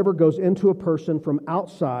that whatever goes into a person from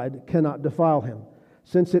outside cannot defile him,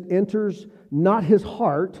 since it enters not his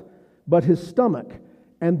heart, but his stomach,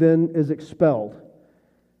 and then is expelled?"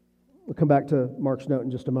 We'll come back to Mark's note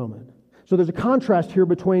in just a moment. So there's a contrast here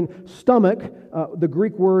between stomach, the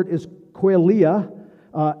Greek word is koilia,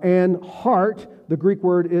 and heart, the Greek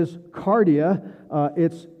word is cardia.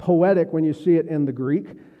 It's poetic when you see it in the Greek.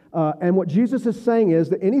 And what Jesus is saying is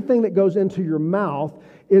that anything that goes into your mouth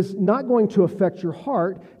is not going to affect your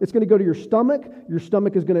heart. It's going to go to your stomach. Your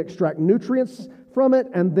stomach is going to extract nutrients from it,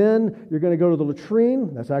 and then you're going to go to the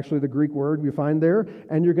latrine. That's actually the Greek word we find there,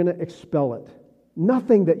 and you're going to expel it.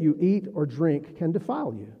 Nothing that you eat or drink can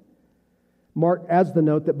defile you. Mark adds the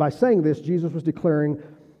note that by saying this, Jesus was declaring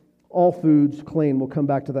all foods clean. We'll come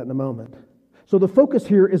back to that in a moment. So the focus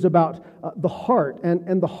here is about the heart,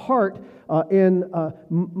 and the heart in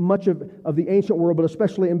much of the ancient world, but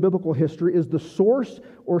especially in biblical history, is the source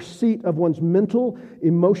or seat of one's mental,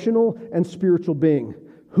 emotional, and spiritual being.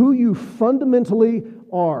 Who you fundamentally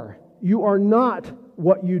are. You are not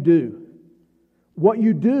what you do. What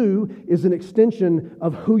you do is an extension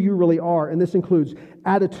of who you really are, and this includes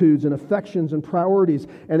attitudes and affections and priorities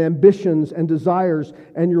and ambitions and desires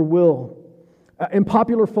and your will. In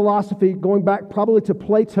popular philosophy, going back probably to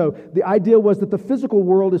Plato, the idea was that the physical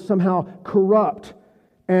world is somehow corrupt,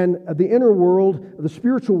 and the inner world, the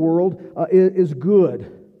spiritual world, is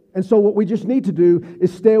good. And so what we just need to do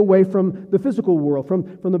is stay away from the physical world,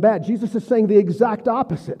 from the bad. Jesus is saying the exact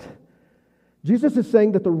opposite. Jesus is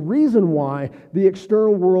saying that the reason why the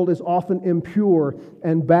external world is often impure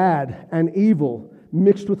and bad and evil,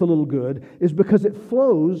 mixed with a little good, is because it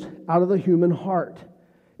flows out of the human heart.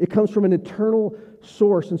 It comes from an eternal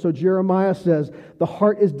source. And so Jeremiah says, "The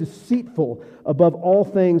heart is deceitful above all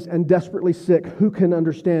things and desperately sick. Who can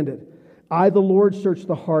understand it? I, the Lord, search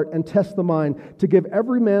the heart and test the mind to give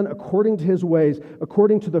every man according to his ways,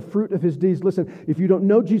 according to the fruit of his deeds." Listen, if you don't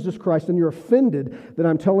know Jesus Christ and you're offended that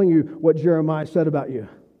I'm telling you what Jeremiah said about you,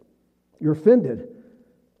 you're offended.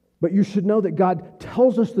 But you should know that God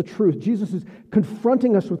tells us the truth. Jesus is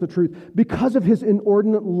confronting us with the truth because of his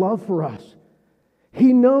inordinate love for us.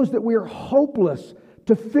 He knows that we are hopeless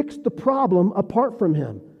to fix the problem apart from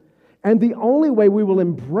him. And the only way we will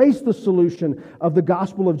embrace the solution of the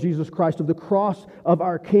gospel of Jesus Christ, of the cross of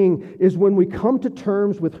our King, is when we come to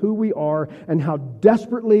terms with who we are and how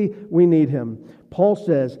desperately we need him. Paul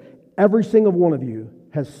says, every single one of you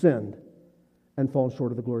has sinned and fallen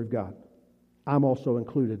short of the glory of God. I'm also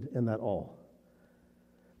included in that all.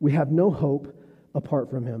 We have no hope apart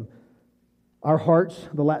from him. Our hearts,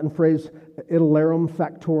 the Latin phrase, iterum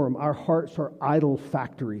factorum, our hearts are idol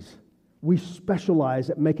factories. We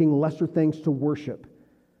specialize at making lesser things to worship,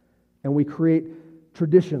 and we create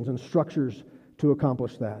traditions and structures to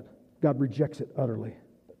accomplish that. God rejects it utterly.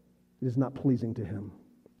 It is not pleasing to him.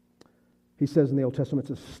 He says in the Old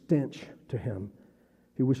Testament it's a stench to him.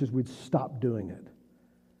 He wishes we'd stop doing it.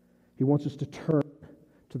 He wants us to turn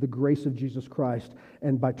to the grace of Jesus Christ,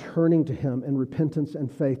 and by turning to Him in repentance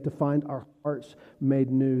and faith, to find our hearts made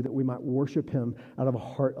new, that we might worship Him out of a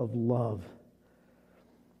heart of love.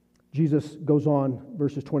 Jesus goes on,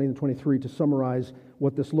 verses 20 and 23, to summarize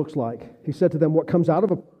what this looks like. He said to them, "What comes out of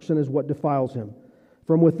a person is what defiles him.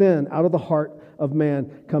 From within, out of the heart of man,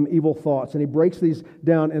 come evil thoughts." And he breaks these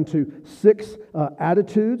down into 6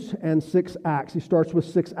 attitudes and 6 acts. He starts with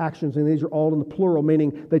 6 actions, and these are all in the plural,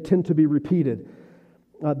 meaning they tend to be repeated.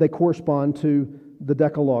 They correspond to the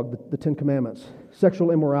Decalogue, the 10 Commandments: sexual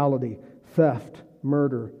immorality, theft,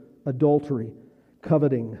 murder, adultery,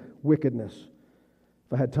 coveting, wickedness.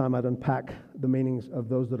 If I had time, I'd unpack the meanings of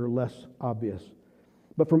those that are less obvious.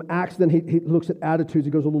 But from acts, then he looks at attitudes.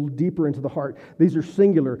 He goes a little deeper into the heart. These are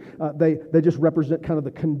singular. They just represent kind of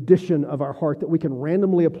the condition of our heart that we can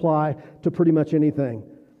randomly apply to pretty much anything.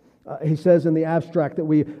 He says in the abstract that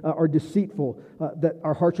we are deceitful, that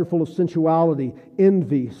our hearts are full of sensuality,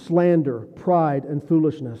 envy, slander, pride, and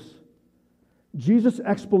foolishness. Jesus'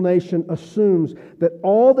 explanation assumes that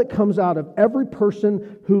all that comes out of every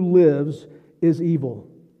person who lives is evil.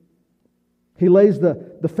 He lays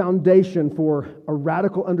the foundation for a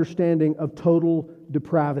radical understanding of total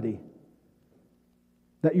depravity.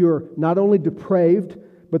 That you're not only depraved,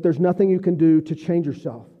 but there's nothing you can do to change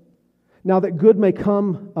yourself. Now, that good may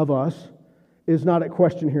come of us is not at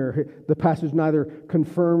question here. The passage neither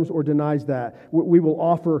confirms or denies that. We will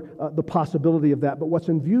offer the possibility of that. But what's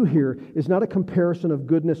in view here is not a comparison of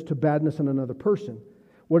goodness to badness in another person.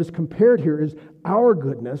 What is compared here is our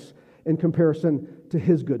goodness in comparison to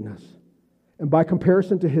His goodness. And by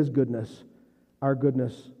comparison to His goodness, our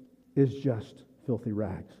goodness is just filthy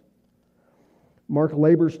rags. Mark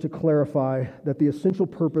labors to clarify that the essential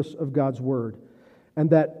purpose of God's Word,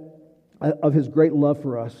 and that of His great love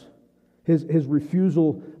for us, His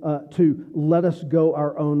refusal to let us go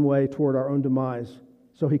our own way toward our own demise.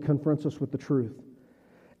 So He confronts us with the truth.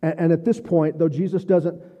 And at this point, though Jesus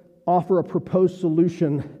doesn't offer a proposed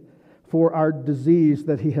solution for our disease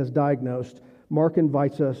that He has diagnosed, Mark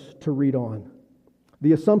invites us to read on.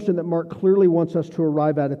 The assumption that Mark clearly wants us to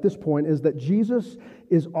arrive at this point is that Jesus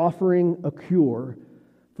is offering a cure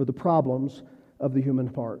for the problems of the human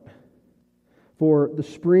heart, for the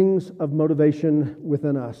springs of motivation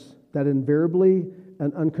within us that invariably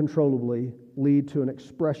and uncontrollably lead to an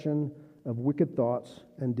expression of wicked thoughts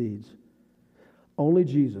and deeds. Only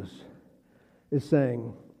Jesus is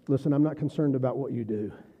saying, listen, I'm not concerned about what you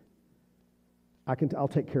do. I'll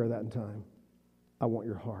take care of that in time. I want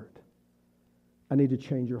your heart. I need to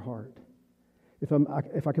change your heart.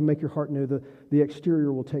 If I can make your heart new, the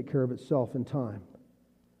exterior will take care of itself in time.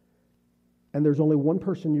 And there's only one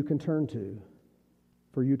person you can turn to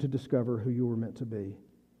for you to discover who you were meant to be.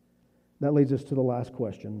 That leads us to the last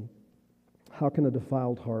question. How can a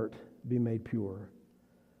defiled heart be made pure?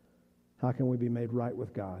 How can we be made right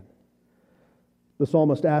with God? The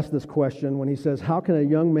psalmist asks this question when he says, how can a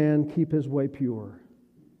young man keep his way pure?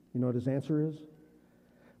 You know what his answer is?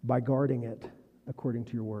 By guarding it according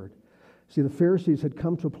to your word. See, the Pharisees had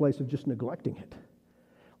come to a place of just neglecting it.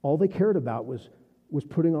 All they cared about was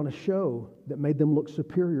putting on a show that made them look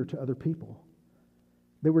superior to other people.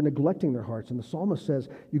 They were neglecting their hearts. And the psalmist says,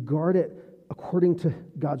 you guard it according to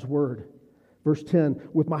God's word. Verse 10,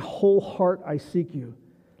 with my whole heart I seek you.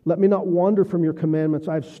 Let me not wander from your commandments.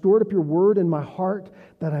 I have stored up your word in my heart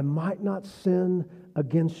that I might not sin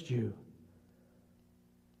against you.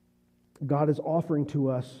 God is offering to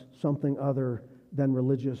us something other than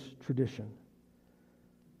religious tradition.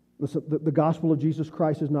 Listen, the gospel of Jesus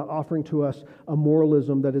Christ is not offering to us a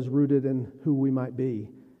moralism that is rooted in who we might be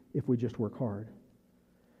if we just work hard.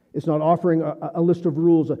 It's not offering a list of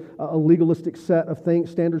rules, a legalistic set of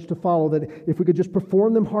standards to follow, that if we could just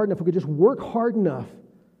perform them hard enough, if we could just work hard enough,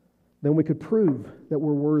 then we could prove that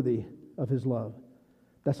we're worthy of His love.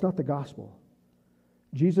 That's not the gospel.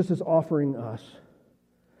 Jesus is offering us,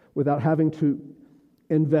 without having to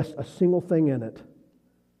invest a single thing in it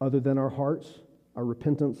other than our hearts, our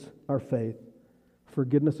repentance, our faith,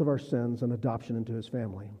 forgiveness of our sins, and adoption into His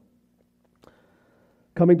family.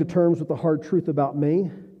 Coming to terms with the hard truth about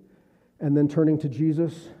me and then turning to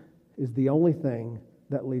Jesus is the only thing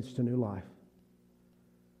that leads to new life.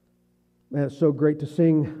 Man, it's so great to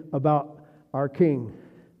sing about our King,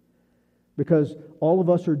 because all of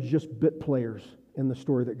us are just bit players in the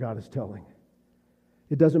story that God is telling.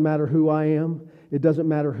 It doesn't matter who I am. It doesn't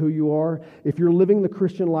matter who you are. If you're living the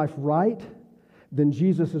Christian life right, then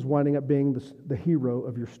Jesus is winding up being the hero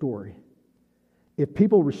of your story. If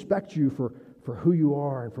people respect you for who you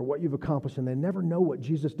are and for what you've accomplished, and they never know what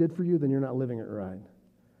Jesus did for you, then you're not living it right.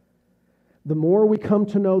 The more we come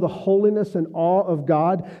to know the holiness and awe of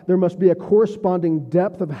God, there must be a corresponding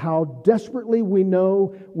depth of how desperately we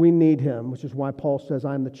know we need Him, which is why Paul says,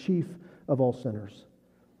 I am the chief of all sinners.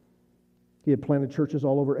 He had planted churches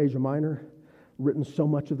all over Asia Minor, written so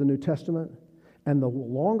much of the New Testament, and the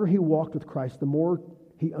longer he walked with Christ, the more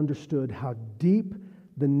he understood how deep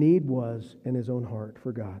the need was in his own heart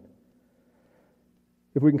for God.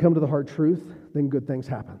 If we can come to the hard truth, then good things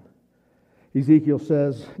happen.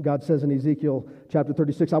 God says in Ezekiel chapter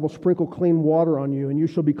 36, I will sprinkle clean water on you, and you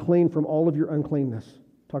shall be clean from all of your uncleanness.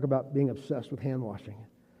 Talk about being obsessed with hand washing.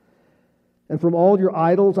 And from all your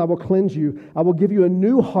idols I will cleanse you. I will give you a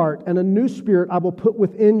new heart, and a new spirit I will put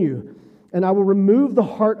within you. And I will remove the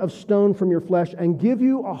heart of stone from your flesh and give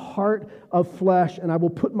you a heart of flesh, and I will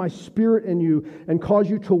put my spirit in you and cause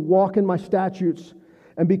you to walk in my statutes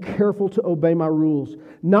and be careful to obey my rules.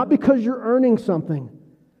 Not because you're earning something,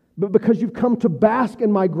 but because you've come to bask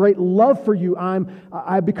in my great love for you.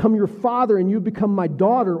 I become your father, and you become my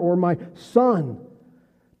daughter or my son.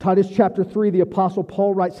 Titus chapter 3, the Apostle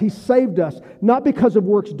Paul writes, He saved us, not because of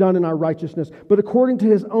works done in our righteousness, but according to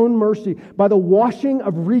His own mercy, by the washing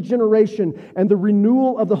of regeneration and the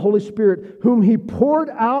renewal of the Holy Spirit, whom He poured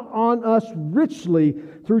out on us richly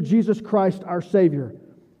through Jesus Christ our Savior,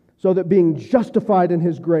 so that being justified in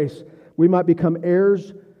His grace, we might become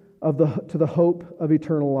heirs to the hope of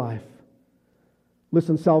eternal life.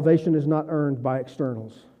 Listen, salvation is not earned by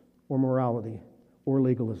externals or morality or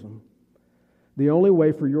legalism. The only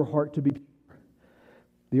way for your heart to be pure,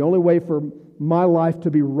 the only way for my life to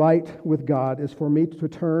be right with God is for me to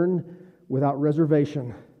turn without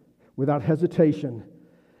reservation, without hesitation,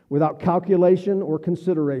 without calculation or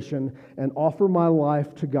consideration, and offer my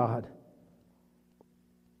life to God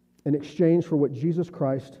in exchange for what Jesus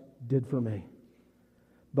Christ did for me.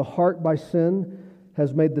 The heart by sin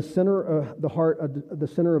has made the heart the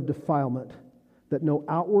center of defilement that no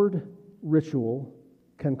outward ritual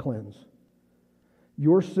can cleanse.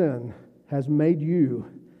 Your sin has made you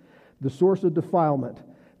the source of defilement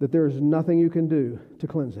that there is nothing you can do to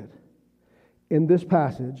cleanse it. In this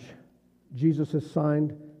passage, Jesus has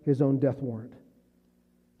signed His own death warrant.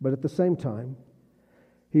 But at the same time,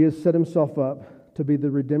 He has set Himself up to be the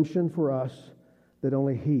redemption for us that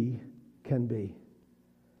only He can be.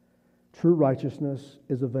 True righteousness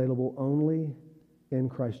is available only in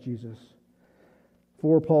Christ Jesus.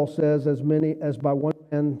 For Paul says, as by one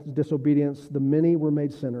man's disobedience the many were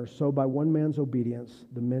made sinners, so by one man's obedience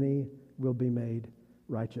the many will be made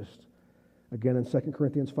righteous. Again in 2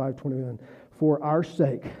 Corinthians 5:21, for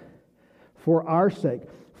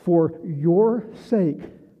your sake,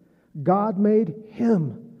 God made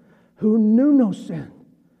Him who knew no sin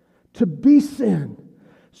to be sin,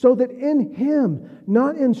 so that in Him,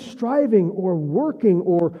 not in striving or working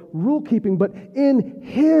or rule keeping, but in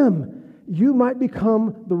Him, you might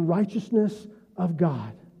become the righteousness of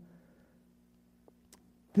God.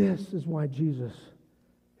 This is why Jesus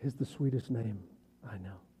is the sweetest name I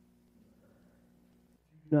know.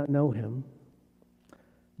 If you do not know Him,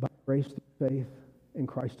 by grace through faith in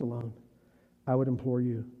Christ alone, I would implore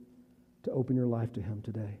you to open your life to Him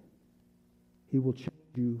today. He will change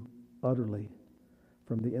you utterly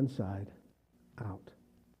from the inside out.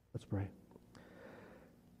 Let's pray.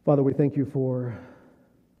 Father, we thank you for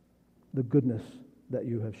the goodness that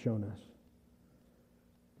you have shown us.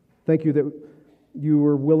 Thank you that you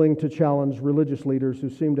were willing to challenge religious leaders who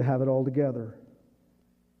seem to have it all together.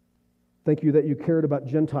 Thank you that you cared about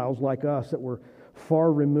Gentiles like us that were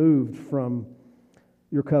far removed from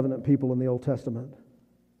your covenant people in the Old Testament.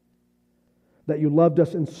 That you loved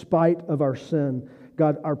us in spite of our sin.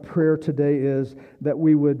 God, our prayer today is that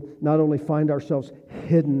we would not only find ourselves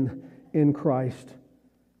hidden in Christ,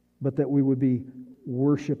 but that we would be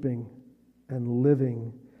worshiping and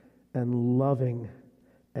living and loving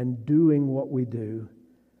and doing what we do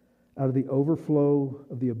out of the overflow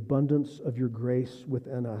of the abundance of your grace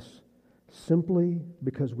within us, simply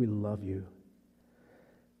because we love you.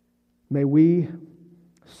 May we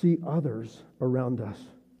see others around us,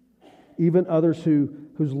 even others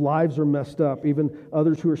whose lives are messed up, even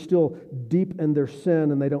others who are still deep in their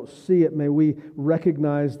sin and they don't see it. May we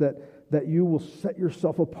recognize that you will set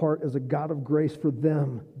yourself apart as a God of grace for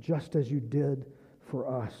them, just as you did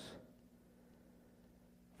for us.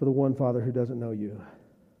 For the one, Father, who doesn't know you,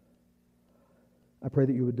 I pray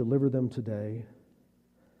that you would deliver them today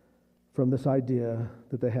from this idea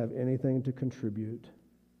that they have anything to contribute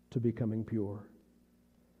to becoming pure.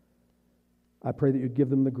 I pray that you'd give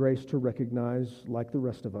them the grace to recognize, like the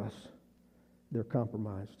rest of us, they're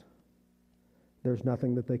compromised. There's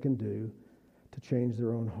nothing that they can do to change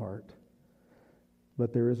their own heart.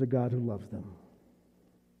 But there is a God who loves them.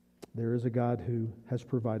 There is a God who has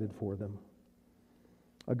provided for them,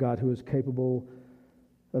 a God who is capable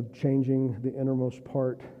of changing the innermost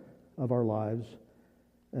part of our lives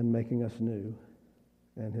and making us new.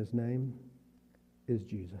 And his name is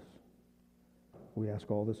Jesus. We ask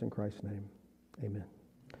all this in Christ's name. Amen.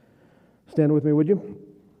 Stand with me, would you?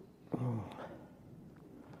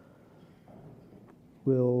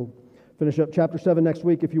 We'll finish up chapter 7 next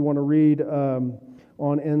week. If you want to read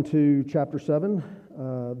on into chapter 7,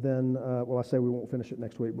 I say we won't finish it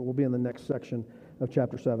next week, but we'll be in the next section of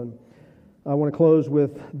chapter 7. I want to close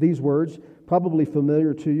with these words, probably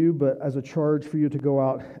familiar to you, but as a charge for you to go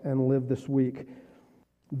out and live this week.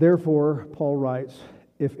 Therefore, Paul writes,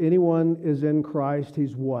 if anyone is in Christ,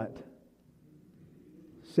 he's what?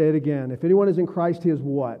 Say it again. If anyone is in Christ, he is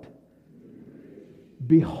what?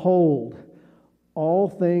 Behold, all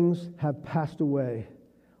things have passed away.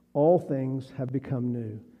 All things have become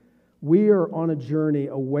new. We are on a journey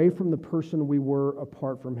away from the person we were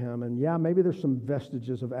apart from him. And yeah, maybe there's some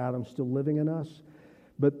vestiges of Adam still living in us,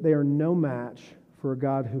 but they are no match for a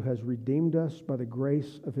God who has redeemed us by the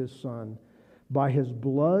grace of his Son. By his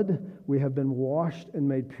blood, we have been washed and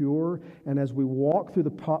made pure. And as we walk through the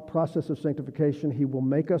process of sanctification, he will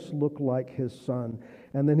make us look like his Son.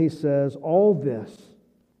 And then he says, all this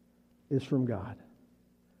is from God.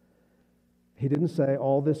 He didn't say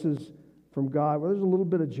all this is from God. Well, there's a little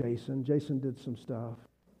bit of Jason. Jason did some stuff.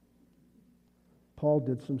 Paul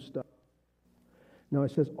did some stuff. No,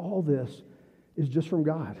 it says all this is just from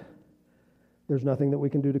God. There's nothing that we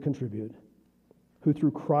can do to contribute. Who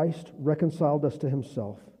through Christ reconciled us to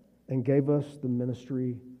himself and gave us the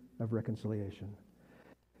ministry of reconciliation.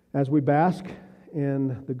 As we bask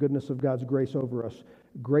in the goodness of God's grace over us,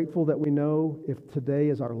 grateful that we know if today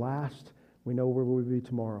is our last, we know where we'll be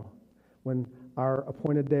tomorrow. When our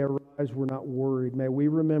appointed day arrives, we're not worried. May we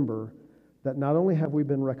remember that not only have we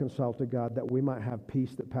been reconciled to God, that we might have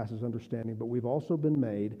peace that passes understanding, but we've also been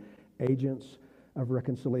made agents of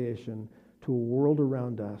reconciliation to a world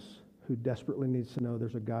around us who desperately needs to know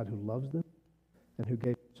there's a God who loves them and who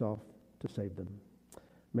gave himself to save them.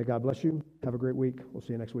 May God bless you. Have a great week. We'll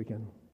see you next weekend.